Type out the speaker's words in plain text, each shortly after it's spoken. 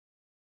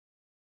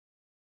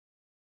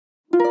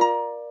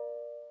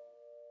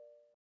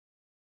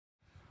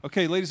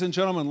Okay, ladies and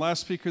gentlemen,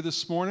 last speaker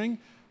this morning,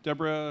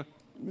 Deborah.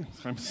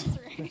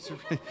 Desiree.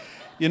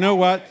 You know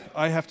what?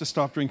 I have to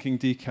stop drinking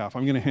decaf.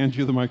 I'm going to hand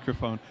you the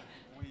microphone.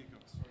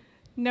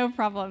 No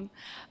problem.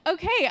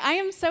 Okay, I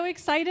am so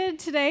excited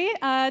today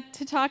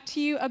to talk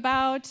to you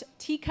about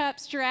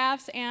Teacups,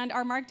 Giraffes, and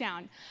R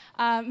Markdown.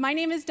 My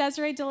name is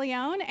Desiree de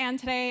Leon, and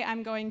today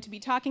I'm going to be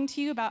talking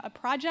to you about a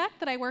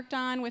project that I worked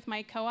on with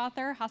my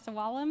co-author, Hasse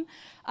Walum,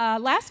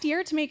 last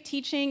year to make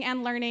teaching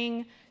and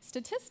learning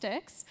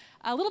statistics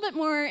a little bit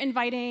more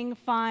inviting,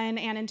 fun,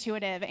 and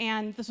intuitive.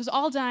 And this was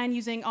all done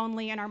using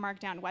only an R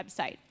Markdown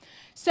website.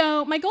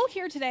 So my goal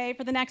here today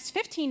for the next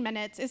 15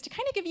 minutes is to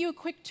kind of give you a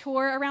quick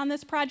tour around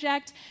this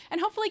project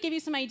and hopefully give you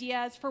some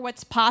ideas for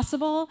what's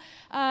possible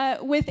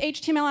with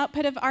HTML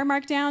output of R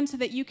Markdown so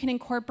that you can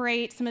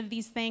incorporate some of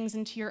these things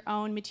into your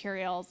own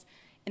materials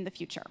in the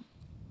future.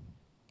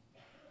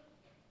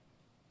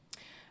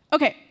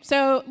 Okay,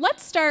 so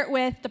let's start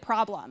with the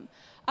problem.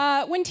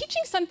 When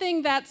teaching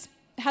something that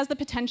has the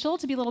potential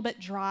to be a little bit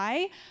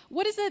dry,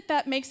 what is it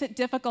that makes it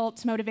difficult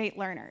to motivate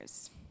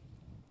learners?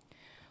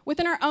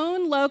 Within our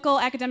own local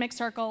academic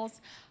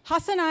circles,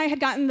 Hasse and I had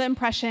gotten the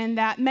impression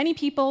that many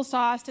people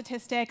saw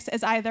statistics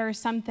as either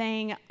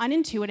something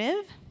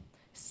unintuitive,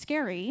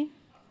 scary,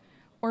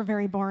 or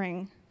very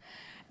boring.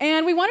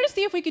 And we wanted to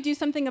see if we could do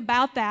something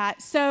about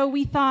that, so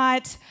we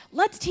thought,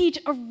 let's teach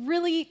a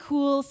really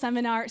cool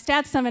seminar,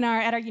 stats seminar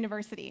at our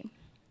university.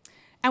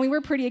 And we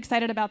were pretty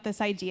excited about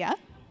this idea.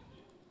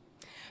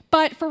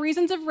 But for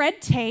reasons of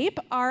red tape,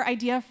 our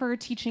idea for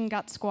teaching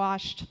got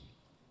squashed.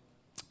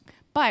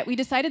 But we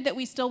decided that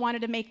we still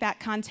wanted to make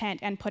that content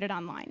and put it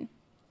online.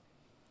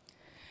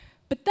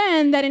 But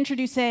then that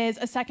introduces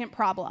a second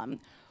problem,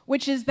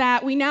 which is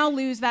that we now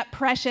lose that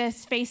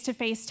precious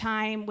face-to-face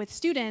time with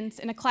students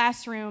in a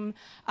classroom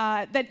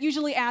that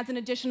usually adds an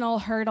additional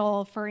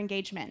hurdle for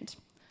engagement,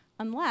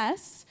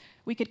 unless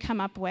we could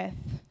come up with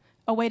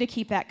a way to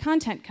keep that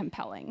content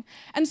compelling.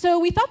 And so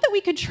we thought that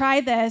we could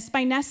try this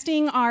by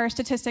nesting our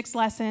statistics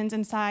lessons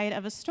inside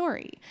of a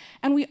story.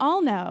 And we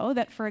all know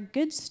that for a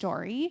good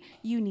story,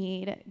 you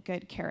need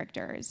good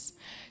characters.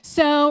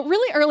 So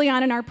really early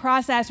on in our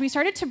process, we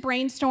started to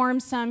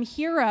brainstorm some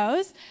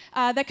heroes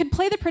that could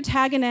play the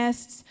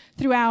protagonists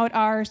throughout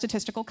our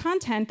statistical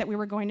content that we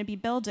were going to be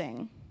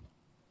building.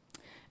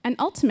 And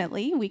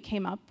ultimately, we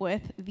came up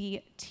with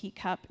the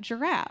teacup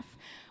giraffe,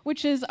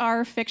 which is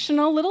our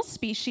fictional little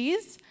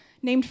species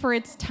named for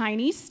its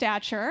tiny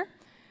stature.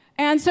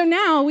 And so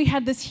now we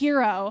had this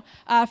hero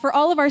for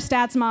all of our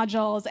stats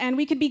modules, and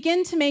we could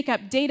begin to make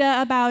up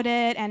data about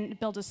it and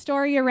build a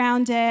story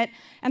around it.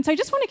 And so I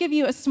just want to give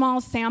you a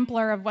small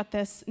sampler of what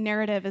this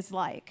narrative is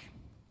like.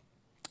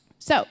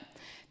 So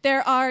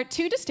there are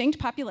two distinct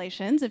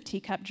populations of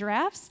teacup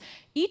giraffes,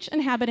 each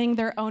inhabiting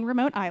their own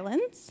remote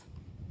islands.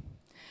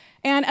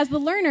 And as the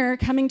learner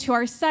coming to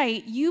our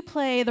site, you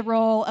play the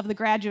role of the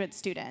graduate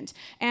student.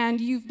 And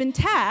you've been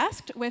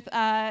tasked with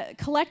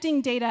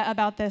collecting data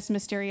about this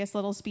mysterious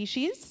little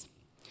species,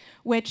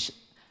 which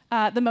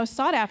the most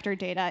sought after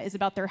data is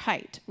about their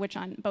height, which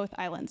on both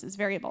islands is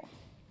variable.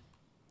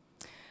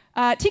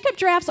 Teacup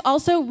giraffes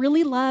also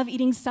really love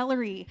eating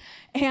celery.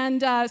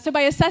 And so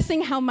by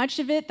assessing how much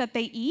of it that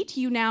they eat,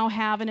 you now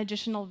have an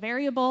additional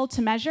variable to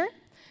measure.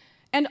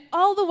 And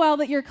all the while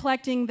that you're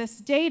collecting this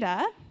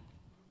data,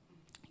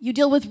 you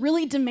deal with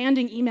really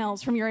demanding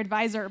emails from your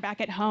advisor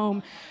back at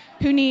home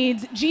who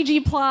needs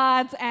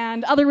ggplots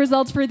and other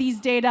results for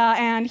these data,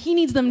 and he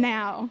needs them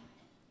now.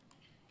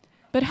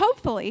 But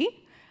hopefully,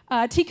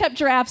 teacup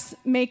giraffes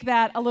make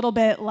that a little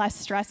bit less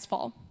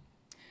stressful.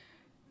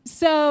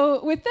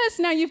 So with this,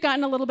 now you've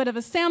gotten a little bit of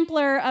a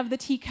sampler of the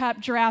teacup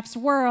giraffe's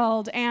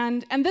world,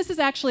 and this is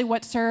actually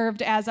what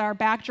served as our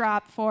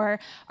backdrop for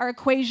our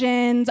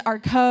equations, our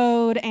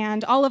code,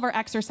 and all of our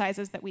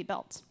exercises that we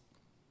built.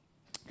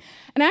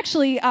 And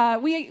actually,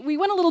 we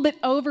went a little bit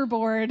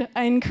overboard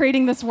in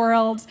creating this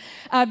world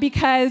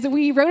because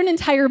we wrote an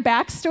entire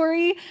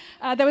backstory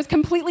that was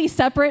completely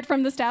separate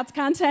from the stats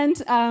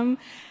content.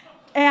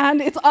 And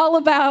it's all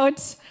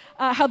about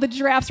how the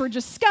giraffes were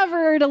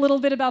discovered, a little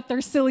bit about their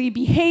silly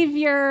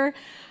behavior.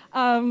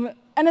 And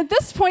at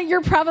this point, you're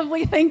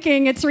probably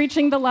thinking it's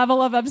reaching the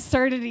level of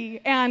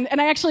absurdity. And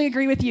I actually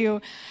agree with you.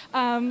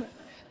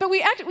 But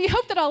we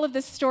hope that all of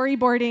this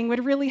storyboarding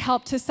would really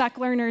help to suck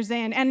learners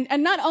in.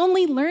 And not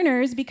only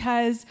learners,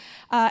 because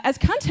as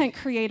content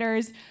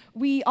creators,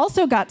 we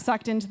also got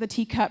sucked into the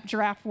teacup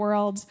giraffe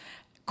world,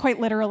 quite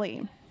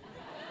literally.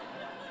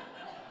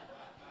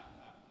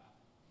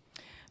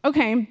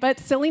 Okay, but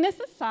silliness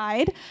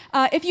aside,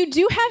 if you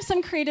do have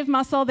some creative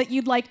muscle that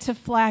you'd like to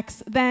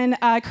flex, then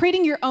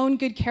creating your own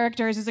good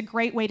characters is a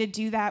great way to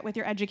do that with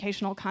your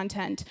educational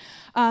content.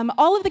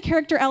 All of the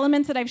character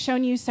elements that I've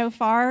shown you so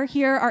far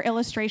here are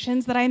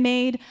illustrations that I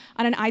made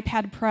on an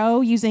iPad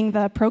Pro using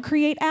the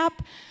Procreate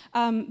app.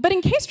 But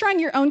in case drawing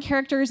your own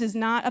characters is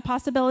not a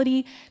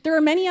possibility, there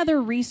are many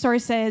other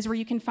resources where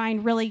you can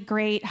find really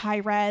great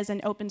high-res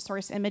and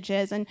open-source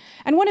images, and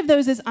one of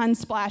those is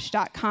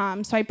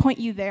unsplash.com, so I point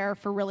you there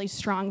for really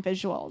strong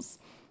visuals.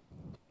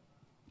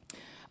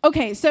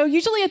 Okay, so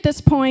usually at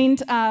this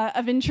point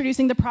of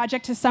introducing the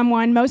project to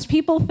someone, most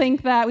people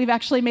think that we've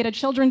actually made a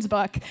children's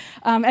book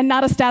and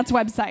not a stats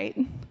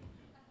website.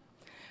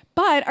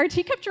 But our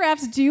Teacup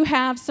Giraffes do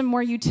have some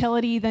more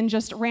utility than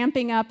just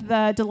ramping up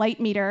the delight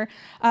meter.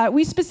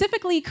 We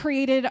specifically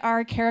created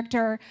our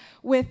character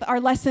with our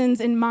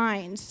lessons in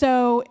mind.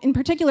 So in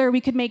particular,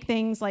 we could make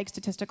things like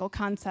statistical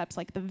concepts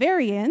like the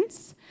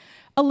variance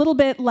a little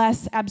bit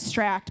less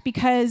abstract,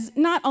 because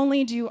not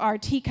only do our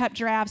Teacup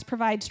Giraffes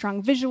provide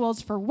strong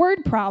visuals for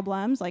word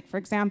problems, like for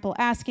example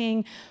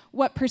asking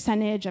what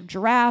percentage of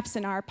giraffes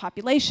in our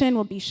population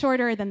will be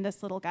shorter than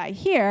this little guy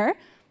here,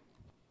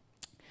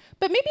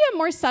 but maybe a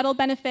more subtle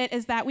benefit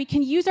is that we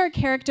can use our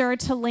character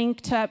to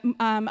link to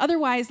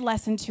otherwise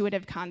less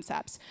intuitive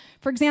concepts.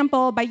 For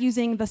example, by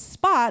using the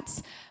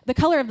spots, the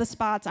color of the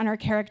spots on our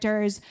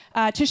characters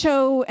to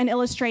show and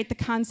illustrate the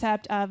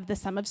concept of the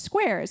sum of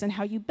squares and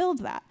how you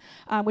build that,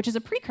 which is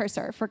a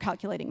precursor for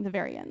calculating the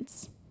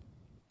variance.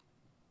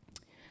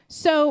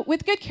 So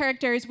with good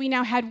characters, we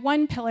now had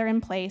one pillar in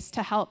place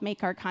to help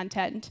make our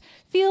content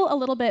feel a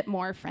little bit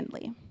more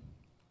friendly.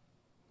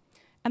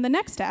 And the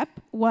next step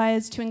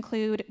was to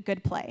include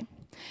good play.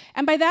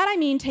 And by that I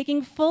mean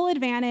taking full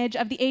advantage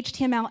of the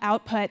HTML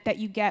output that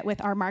you get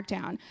with R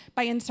Markdown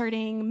by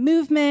inserting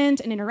movement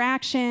and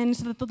interaction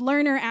so that the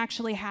learner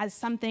actually has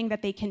something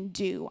that they can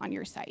do on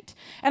your site.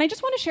 And I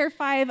just want to share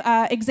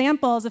 5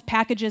 examples of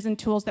packages and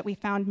tools that we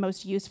found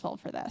most useful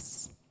for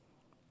this.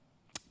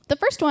 The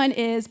first one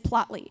is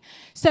Plotly.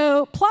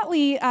 So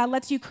Plotly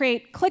lets you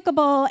create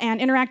clickable and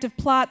interactive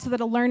plots so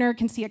that a learner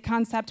can see a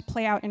concept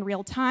play out in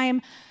real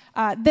time.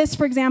 This,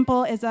 for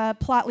example, is a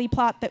Plotly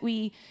plot that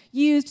we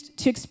used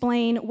to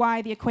explain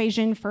why the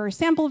equation for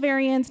sample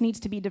variance needs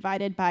to be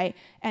divided by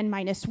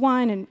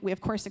n-1, and we,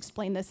 of course,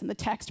 explained this in the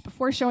text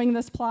before showing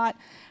this plot.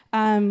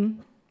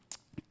 And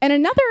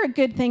another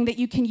good thing that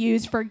you can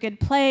use for good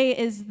play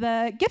is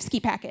the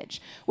Gifski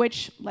package,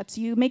 which lets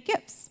you make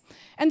GIFs.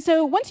 And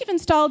so once you've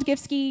installed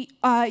Gifski,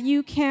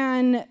 you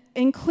can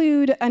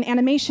include an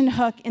animation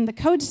hook in the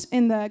code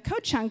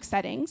chunk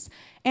settings,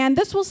 and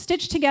this will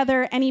stitch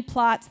together any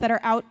plots that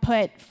are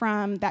output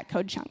from that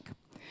code chunk.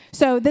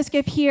 So this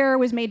GIF here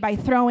was made by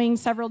throwing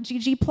several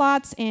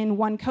ggplots in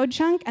one code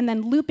chunk and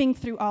then looping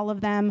through all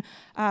of them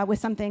with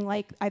something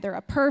like either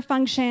a per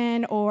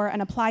function or an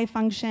apply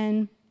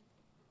function.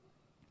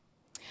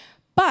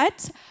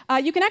 But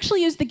you can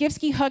actually use the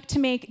Gifski hook to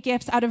make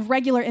GIFs out of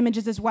regular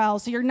images as well,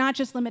 so you're not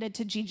just limited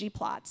to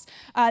ggplots.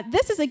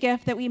 This is a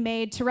GIF that we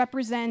made to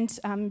represent,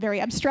 very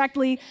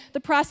abstractly,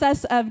 the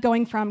process of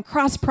going from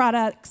cross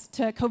products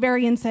to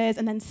covariances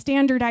and then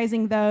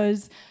standardizing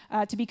those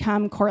to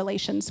become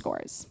correlation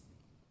scores.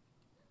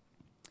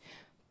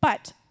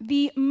 But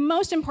the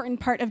most important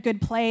part of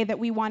good play that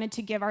we wanted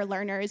to give our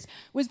learners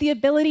was the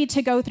ability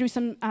to go through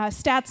some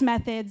stats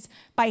methods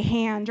by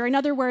hand. Or in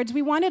other words,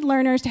 we wanted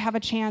learners to have a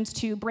chance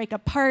to break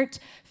apart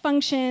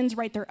functions,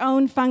 write their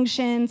own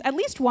functions, at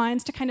least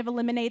once, to kind of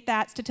eliminate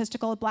that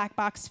statistical black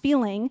box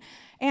feeling.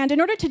 And in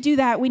order to do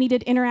that, we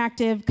needed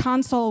interactive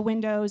console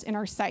windows in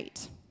our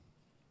site.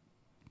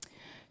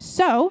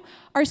 So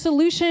our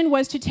solution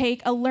was to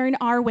take a Learn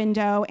R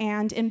window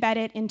and embed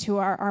it into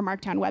our R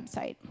Markdown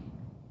website.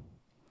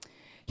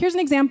 Here's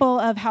an example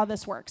of how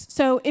this works.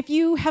 So if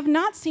you have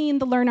not seen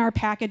the Learn R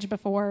package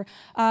before,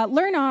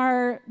 Learn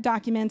R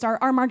documents are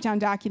R Markdown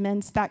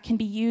documents that can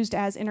be used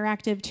as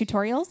interactive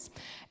tutorials.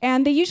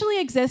 And they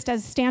usually exist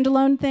as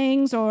standalone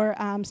things or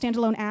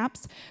standalone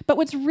apps. But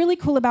what's really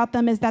cool about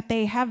them is that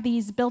they have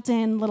these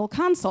built-in little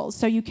consoles.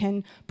 So you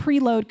can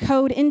preload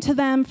code into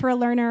them for a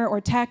learner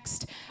or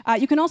text.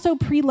 You can also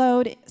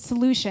preload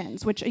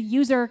solutions, which a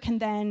user can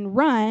then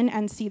run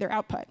and see their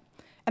output.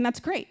 And that's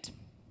great.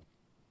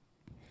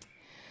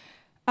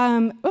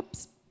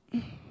 Oops.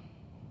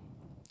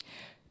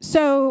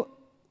 So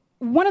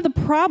one of the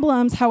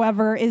problems,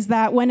 however, is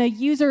that when a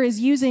user is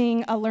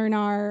using a Learn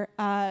R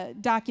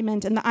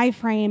document in the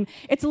iframe,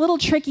 it's a little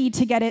tricky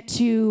to get it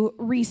to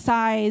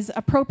resize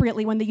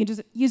appropriately when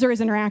the user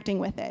is interacting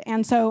with it.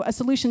 And so a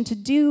solution to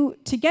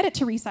get it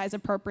to resize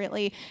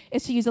appropriately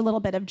is to use a little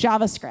bit of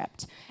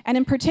JavaScript. And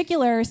in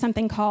particular,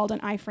 something called an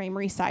iframe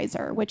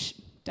resizer, which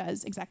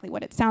does exactly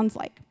what it sounds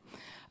like.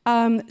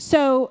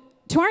 So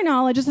to our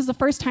knowledge, this is the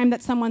first time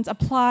that someone's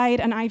applied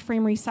an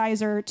iframe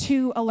resizer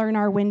to a Learn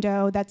R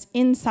window that's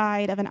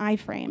inside of an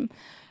iframe.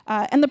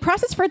 And the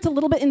process for it's a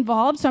little bit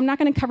involved, so I'm not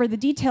going to cover the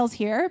details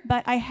here,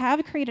 but I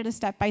have created a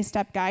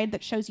step-by-step guide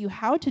that shows you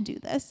how to do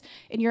this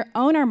in your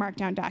own R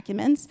Markdown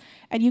documents,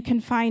 and you can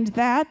find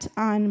that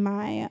on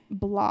my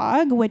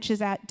blog, which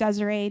is at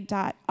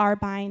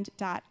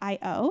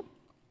desiree.rbind.io.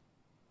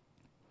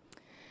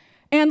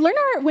 And Learn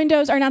R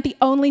windows are not the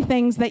only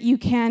things that you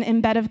can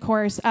embed, of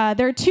course.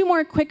 There are 2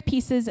 more quick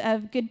pieces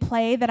of good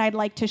play that I'd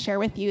like to share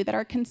with you that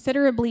are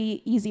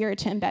considerably easier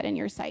to embed in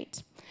your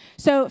site.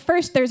 So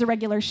first, there's a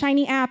regular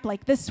Shiny app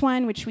like this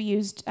one, which we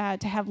used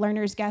to have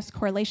learners guess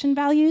correlation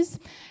values.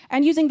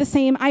 And using the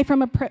same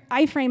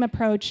iframe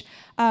approach,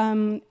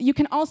 you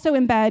can also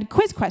embed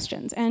quiz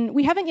questions. And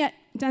we haven't yet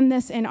done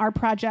this in our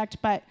project,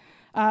 but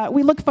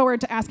We look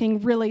forward to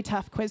asking really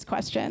tough quiz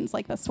questions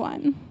like this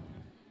one.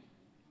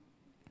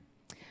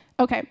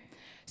 Okay,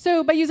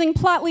 so by using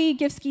Plotly,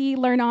 Gifsky,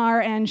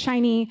 LearnR, and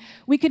Shiny,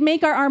 we could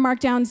make our R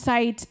Markdown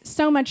site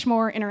so much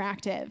more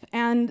interactive.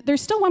 And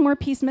there's still one more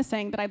piece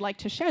missing that I'd like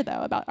to share,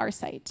 though, about our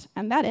site,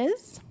 and that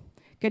is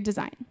good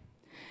design.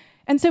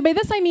 And so by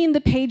this, I mean the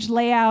page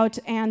layout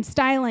and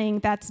styling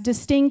that's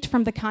distinct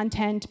from the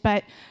content,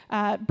 but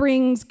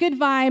brings good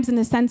vibes and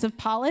a sense of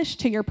polish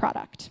to your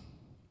product.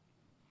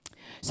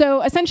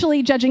 So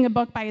essentially, judging a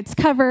book by its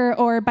cover,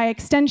 or by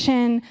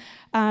extension,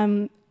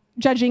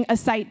 judging a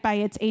site by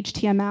its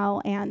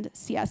HTML and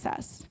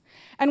CSS.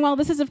 And while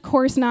this is, of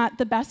course, not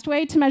the best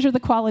way to measure the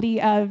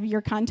quality of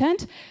your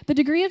content, the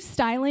degree of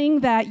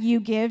styling that you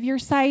give your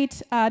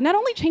site not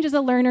only changes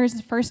a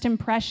learner's first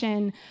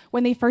impression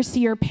when they first see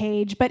your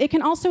page, but it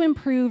can also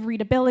improve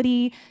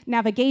readability,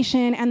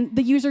 navigation, and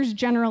the user's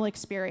general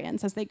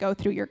experience as they go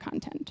through your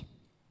content.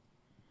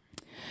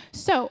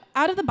 So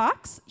out of the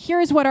box,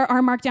 here's what our R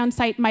Markdown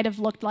site might have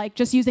looked like,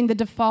 just using the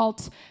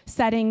default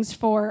settings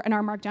for an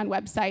R Markdown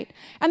website.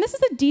 And this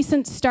is a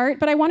decent start,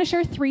 but I want to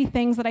share 3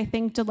 things that I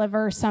think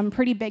deliver some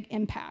pretty big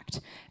impact.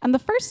 And the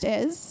first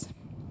is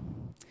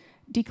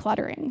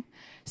decluttering.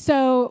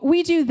 So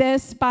we do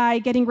this by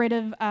getting rid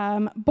of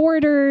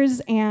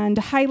borders and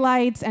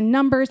highlights and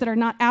numbers that are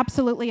not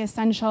absolutely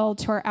essential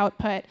to our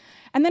output.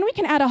 And then we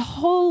can add a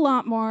whole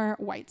lot more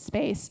white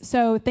space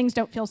so things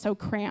don't feel so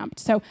cramped.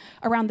 So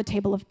around the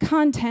table of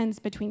contents,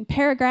 between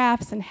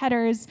paragraphs and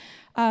headers,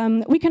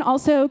 we can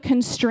also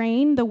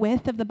constrain the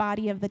width of the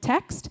body of the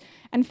text.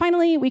 And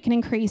finally, we can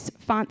increase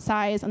font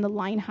size and the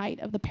line height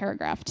of the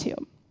paragraph too.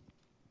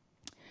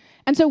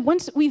 And so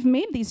once we've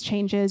made these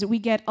changes, we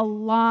get a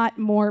lot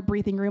more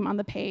breathing room on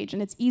the page,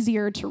 and it's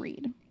easier to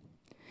read.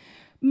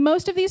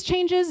 Most of these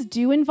changes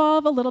do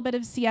involve a little bit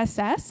of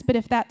CSS, but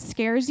if that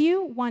scares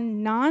you,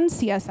 one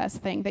non-CSS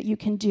thing that you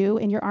can do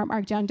in your R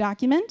Markdown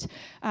document,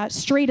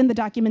 straight in the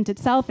document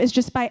itself, is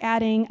just by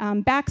adding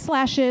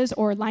backslashes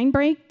or line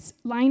breaks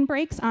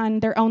on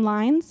their own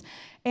lines.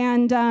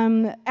 And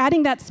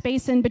adding that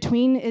space in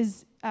between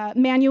is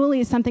manually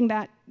is something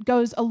that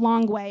goes a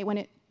long way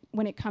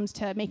when it comes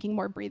to making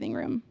more breathing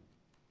room.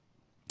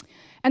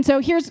 And so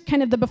here's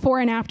kind of the before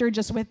and after,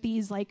 just with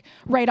these like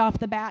right off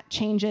the bat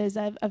changes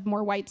of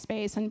more white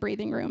space and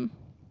breathing room.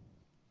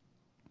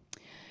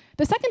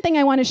 The second thing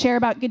I want to share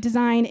about good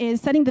design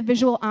is setting the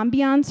visual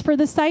ambiance for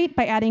the site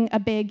by adding a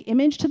big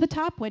image to the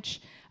top,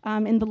 which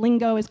in the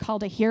lingo is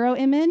called a hero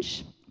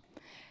image.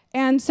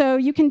 And so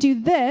you can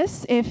do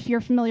this if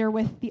you're familiar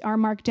with the R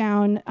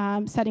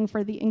Markdown setting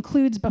for the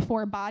includes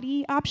before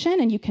body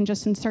option, and you can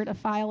just insert a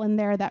file in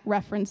there that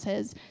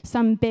references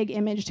some big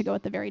image to go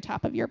at the very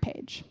top of your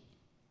page.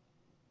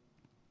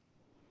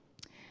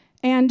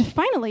 And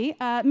finally,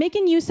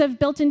 making use of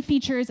built-in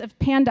features of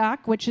Pandoc,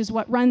 which is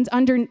what runs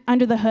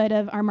under the hood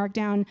of R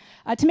Markdown,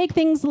 to make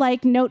things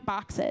like note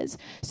boxes.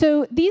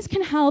 So these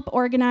can help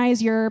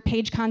organize your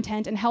page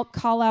content and help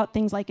call out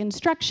things like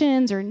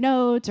instructions or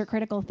notes or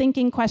critical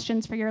thinking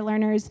questions for your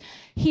learners.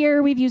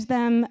 Here, we've used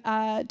them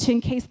to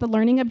encase the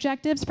learning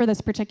objectives for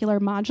this particular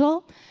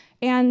module.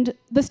 And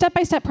the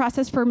step-by-step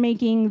process for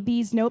making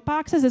these note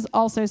boxes is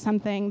also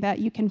something that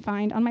you can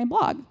find on my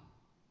blog.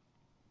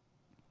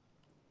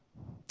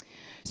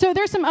 So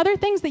there's some other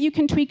things that you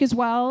can tweak as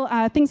well,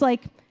 things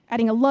like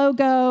adding a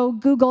logo,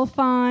 Google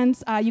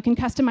fonts, you can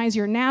customize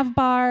your nav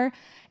bar,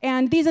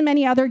 and these and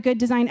many other good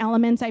design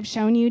elements I've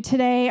shown you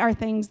today are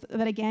things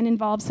that, again,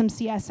 involve some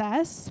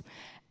CSS.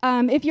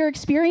 If your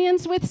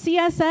experience with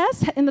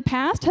CSS in the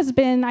past has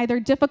been either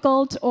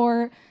difficult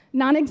or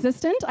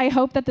non-existent, I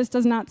hope that this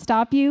does not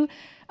stop you.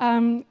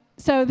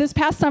 So this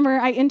past summer,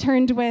 I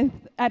interned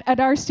at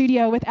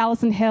RStudio with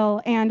Alison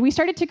Hill, and we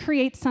started to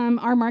create some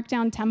R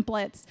Markdown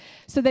templates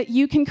so that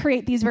you can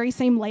create these very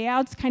same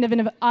layouts kind of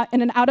in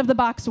an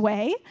out-of-the-box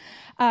way.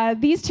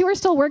 These two are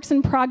still works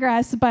in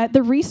progress, but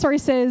the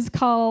resources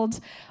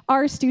called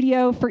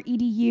RStudio for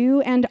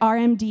EDU and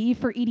RMD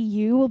for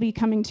EDU will be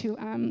coming to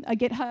a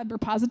GitHub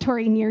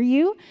repository near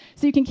you,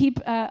 so you can keep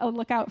a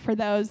lookout for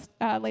those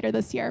later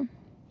this year.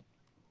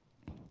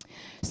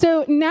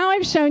 So now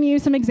I've shown you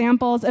some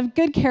examples of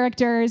good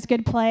characters,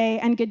 good play,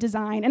 and good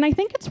design. And I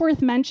think it's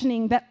worth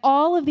mentioning that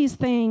all of these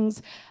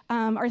things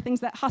are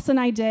things that Hasse and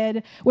I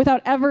did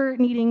without ever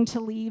needing to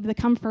leave the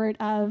comfort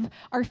of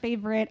our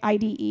favorite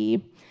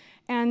IDE.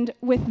 And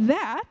with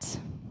that,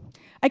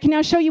 I can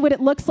now show you what it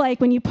looks like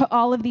when you put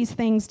all of these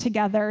things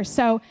together.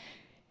 So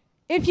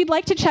if you'd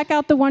like to check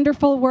out the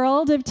wonderful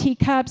world of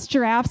teacups,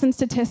 giraffes, and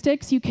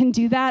statistics, you can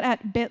do that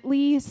at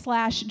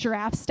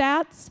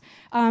bit.ly/giraffestats.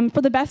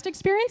 For the best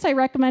experience, I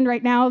recommend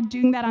right now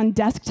doing that on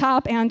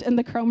desktop and in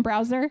the Chrome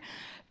browser.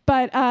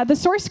 But the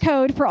source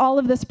code for all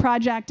of this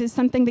project is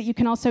something that you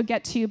can also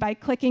get to by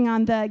clicking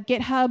on the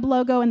GitHub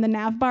logo in the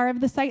nav bar of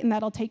the site, and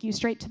that'll take you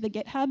straight to the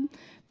GitHub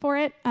for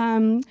it.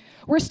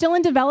 We're still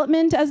in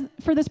development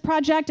for this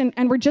project,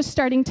 and we're just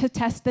starting to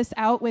test this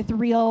out with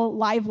real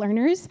live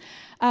learners.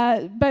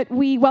 But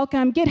we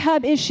welcome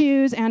GitHub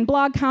issues and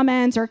blog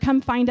comments, or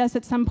come find us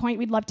at some point.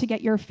 We'd love to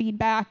get your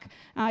feedback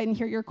and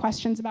hear your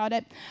questions about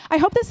it. I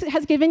hope this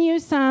has given you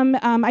some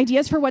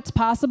ideas for what's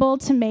possible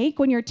to make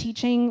when you're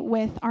teaching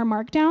with R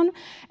Markdown.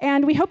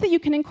 And we hope that you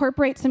can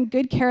incorporate some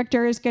good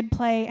characters, good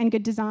play, and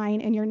good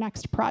design in your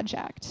next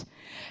project.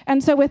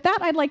 And so with that,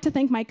 I'd like to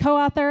thank my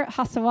co-author,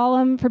 Hasse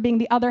Walum, for being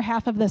the other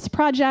half of this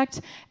project,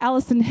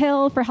 Alison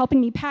Hill for helping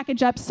me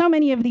package up so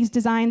many of these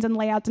designs and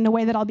layouts in a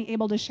way that I'll be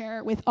able to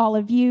share with all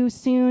of you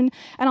soon,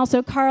 and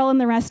also Carl and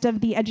the rest of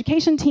the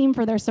education team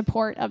for their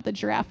support of the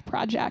Giraffe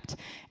project.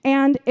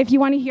 And if you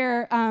want to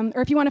hear,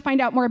 or if you want to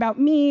find out more about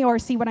me or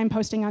see what I'm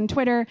posting on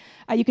Twitter,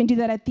 you can do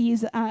that at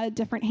these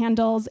different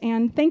handles.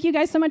 And thank you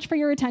guys so much for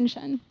your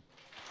attention.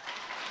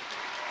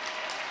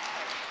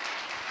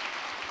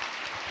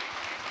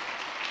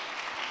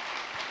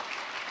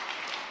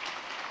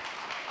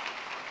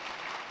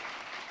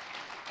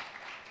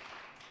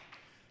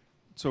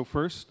 So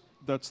first,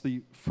 that's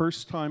the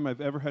first time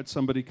I've ever had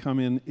somebody come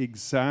in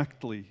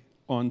exactly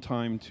on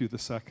time to the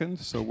second,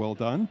 so well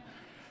done.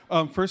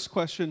 First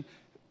question,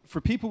 for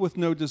people with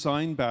no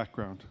design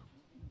background,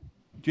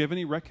 do you have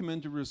any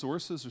recommended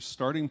resources or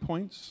starting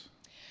points?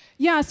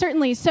 Yeah,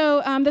 certainly.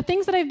 So the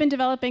things that I've been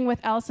developing with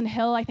Alison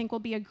Hill, I think will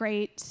be a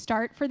great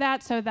start for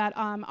that, so that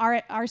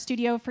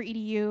RStudio for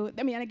EDU,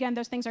 I mean, again,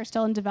 those things are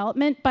still in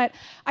development, but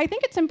I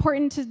think it's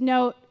important to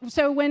note,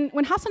 so when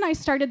Hasse and I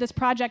started this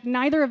project,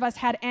 neither of us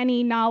had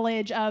any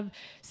knowledge of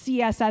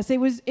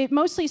CSS. It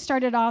mostly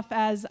started off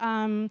as,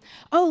 oh,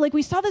 like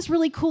we saw this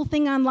really cool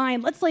thing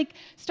online. Let's like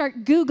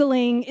start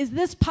Googling, is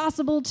this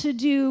possible to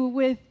do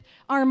with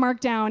R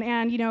Markdown,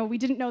 and we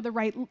didn't know the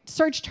right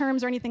search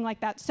terms or anything like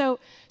that. So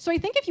I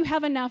think if you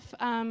have enough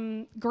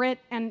grit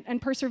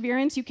and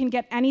perseverance, you can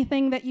get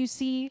anything that you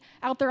see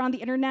out there on the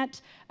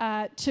internet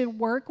to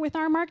work with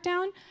R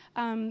Markdown.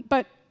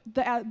 But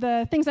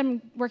the things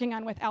I'm working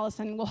on with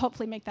Alison will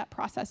hopefully make that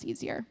process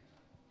easier.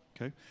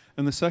 Okay,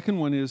 and the second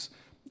one is,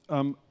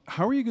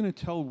 how are you going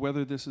to tell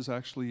whether this is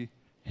actually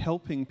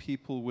helping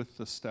people with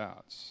the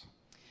stats?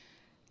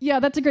 Yeah,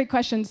 that's a great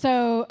question.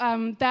 So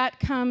that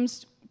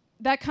comes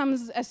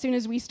as soon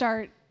as we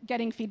start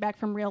getting feedback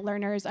from real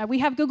learners. We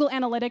have Google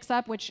Analytics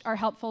up, which are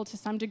helpful to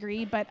some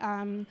degree, but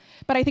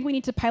I think we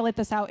need to pilot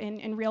this out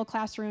in real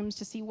classrooms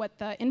to see what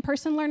the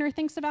in-person learner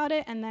thinks about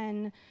it,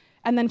 and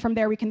then from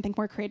there we can think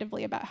more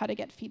creatively about how to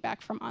get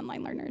feedback from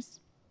online learners.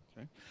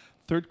 Okay.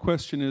 Third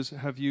question is,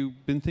 have you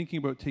been thinking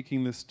about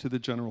taking this to the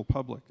general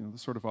public, the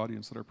sort of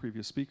audience that our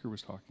previous speaker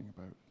was talking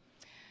about?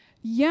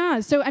 Yeah,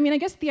 so I mean, I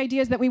guess the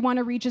idea is that we want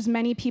to reach as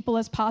many people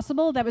as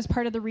possible. That was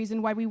part of the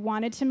reason why we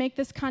wanted to make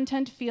this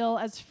content feel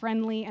as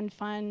friendly and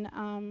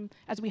fun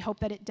as we hope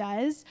that it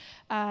does.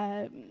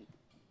 I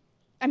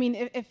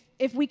mean,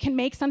 if we can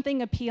make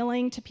something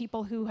appealing to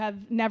people who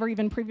have never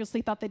even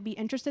previously thought they'd be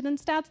interested in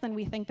stats, then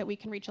we think that we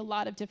can reach a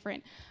lot of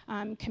different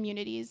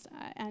communities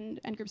and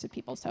groups of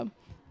people. So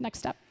next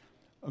step.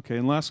 Okay,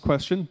 and last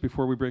question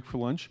before we break for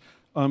lunch.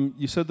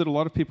 You said that a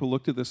lot of people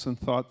looked at this and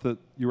thought that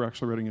you were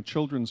actually writing a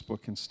children's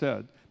book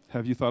instead.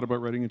 Have you thought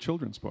about writing a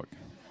children's book?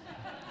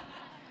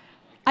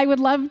 I would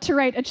love to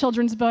write a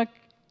children's book.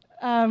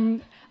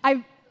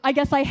 I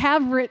guess I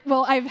have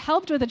I've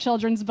helped with a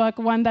children's book,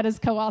 one that is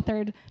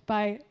co-authored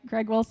by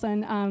Greg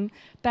Wilson.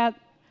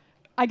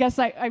 I guess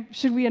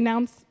should we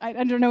announce? I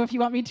don't know if you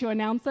want me to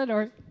announce it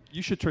or.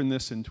 You should turn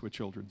this into a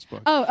children's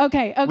book. Oh,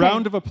 okay.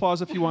 Round of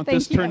applause if you want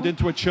this turned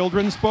into a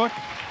children's book.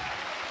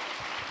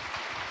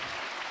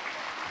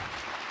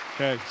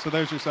 Okay, so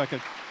there's your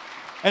second.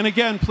 And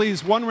again,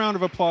 please, one round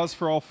of applause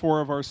for all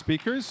four of our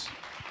speakers.